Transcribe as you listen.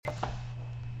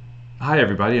Hi,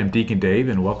 everybody. I'm Deacon Dave,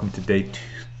 and welcome to day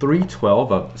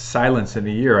 312 of Silence in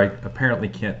a Year. I apparently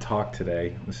can't talk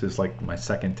today. This is like my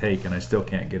second take, and I still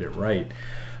can't get it right.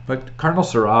 But Cardinal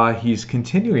Seurat, he's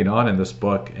continuing on in this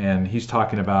book, and he's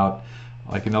talking about,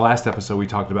 like in the last episode, we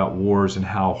talked about wars and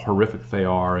how horrific they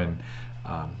are and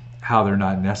how they're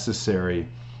not necessary.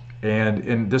 And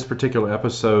in this particular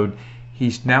episode,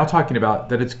 he's now talking about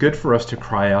that it's good for us to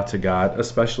cry out to God,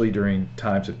 especially during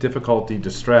times of difficulty,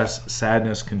 distress,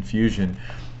 sadness, confusion,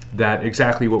 that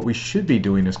exactly what we should be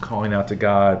doing is calling out to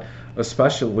God,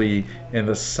 especially in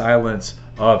the silence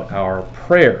of our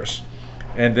prayers.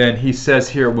 And then he says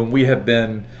here, when we have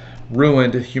been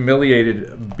ruined,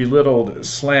 humiliated, belittled,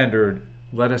 slandered,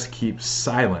 let us keep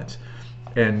silent.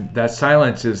 And that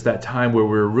silence is that time where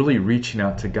we're really reaching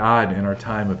out to God in our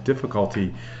time of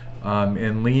difficulty,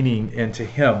 and leaning into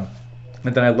Him.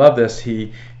 And then I love this.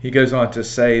 He goes on to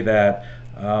say that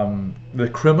the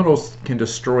criminals can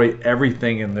destroy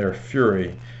everything in their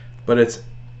fury, but it's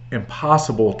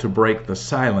impossible to break the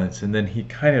silence. And then he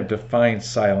kind of defines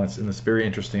silence in this very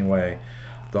interesting way: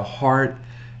 the heart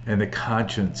and the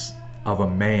conscience of a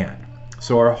man.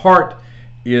 So our heart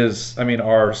is,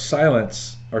 our silent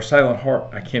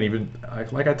heart.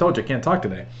 Like I told you, I can't talk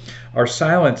today. Our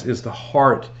silence is the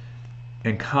heart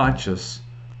and conscious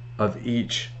of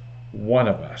each one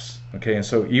of us. Okay, and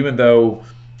so even though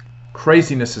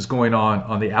craziness is going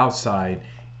on the outside,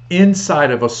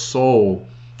 inside of a soul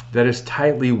that is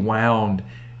tightly wound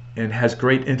and has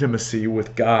great intimacy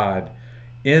with God,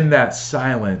 in that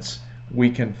silence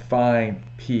we can find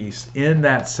peace. In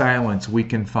that silence we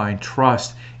can find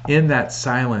trust. In that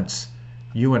silence,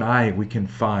 you and I, we can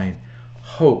find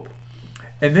hope.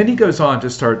 And then he goes on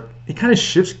to he kind of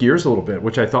shifts gears a little bit,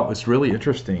 which I thought was really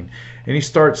interesting. And he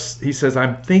says,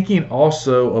 I'm thinking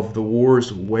also of the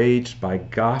wars waged by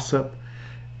gossip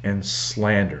and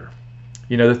slander.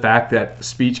 You know, the fact that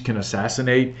speech can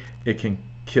assassinate, it can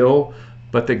kill,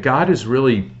 but that God is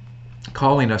really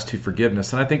calling us to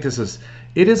forgiveness. And I think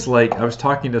it is like, I was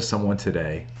talking to someone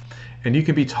today, and you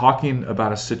can be talking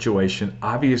about a situation,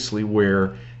 obviously,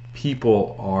 where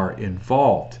people are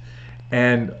involved.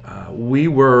 And we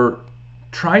were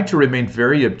trying to remain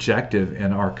very objective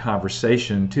in our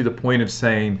conversation, to the point of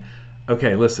saying,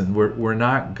 okay, listen, we're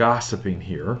not gossiping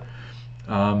here,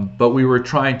 but we were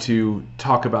trying to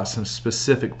talk about some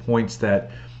specific points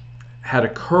that had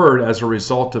occurred as a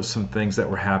result of some things that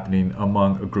were happening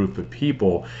among a group of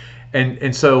people.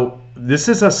 And so this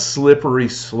is a slippery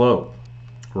slope,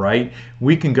 right?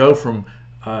 We can go from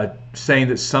saying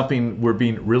that we're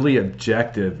being really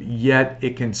objective, yet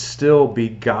it can still be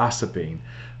gossiping.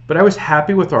 But I was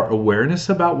happy with our awareness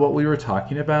about what we were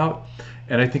talking about.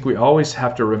 And I think we always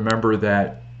have to remember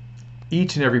that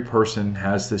each and every person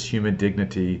has this human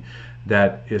dignity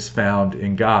that is found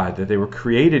in God, that they were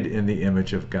created in the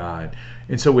image of God.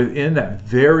 And so within that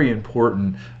very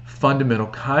important fundamental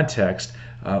context,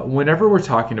 whenever we're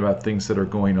talking about things that are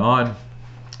going on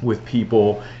with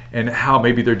people and how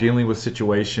maybe they're dealing with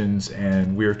situations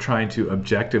and we're trying to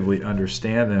objectively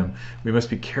understand them, we must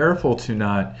be careful to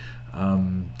not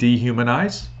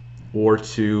dehumanize or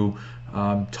to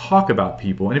talk about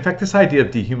people. And in fact, this idea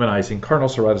of dehumanizing, Cardinal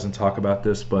Seurat doesn't talk about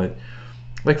this, but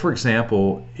like, for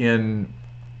example, in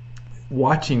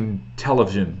watching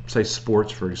television, say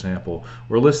sports, for example,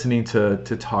 or listening to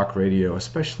talk radio,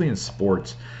 especially in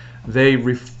sports, they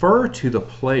refer to the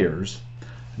players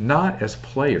not as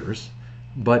players,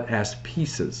 but as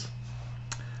pieces.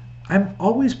 I'm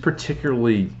always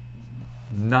particularly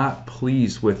not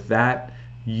pleased with that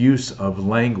use of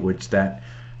language, that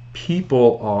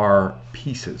people are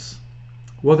pieces.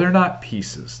 Well, they're not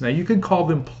pieces. Now, you can call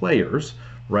them players,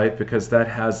 right? Because that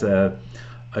has a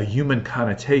human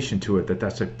connotation to it,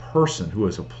 that's a person who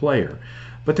is a player.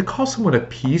 But to call someone a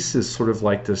piece is sort of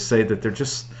like to say that they're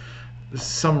just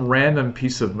some random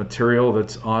piece of material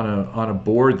that's on a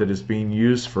board that is being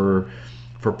used for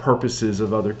purposes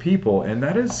of other people, and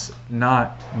that is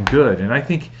not good. And I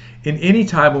think in any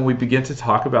time when we begin to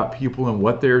talk about people and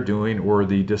what they're doing or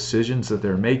the decisions that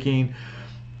they're making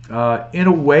in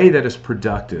a way that is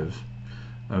productive,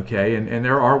 okay, and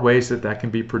there are ways that can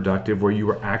be productive where you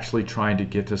are actually trying to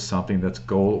get to something that's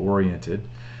goal-oriented,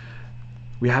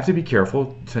 we have to be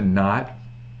careful to not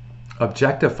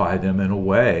objectify them in a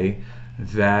way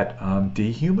that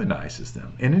dehumanizes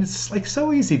them. And it's like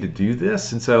so easy to do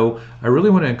this. And so I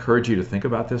really want to encourage you to think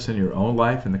about this in your own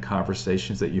life and the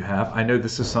conversations that you have. I know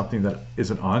this is something that is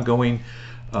an ongoing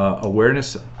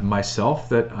awareness myself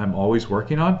that I'm always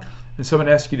working on. And so I'm going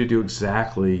to ask you to do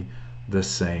exactly the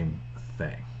same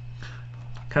thing.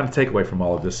 Kind of takeaway from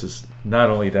all of this is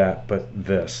not only that, but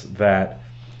this, that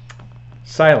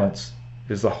silence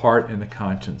is the heart and the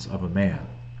conscience of a man.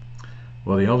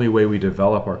 Well, the only way we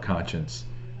develop our conscience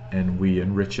and we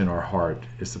enrich in our heart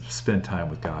is to spend time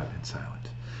with God in silence.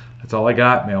 That's all I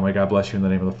got. May God bless you in the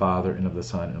name of the Father, and of the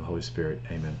Son, and of the Holy Spirit.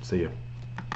 Amen. See you.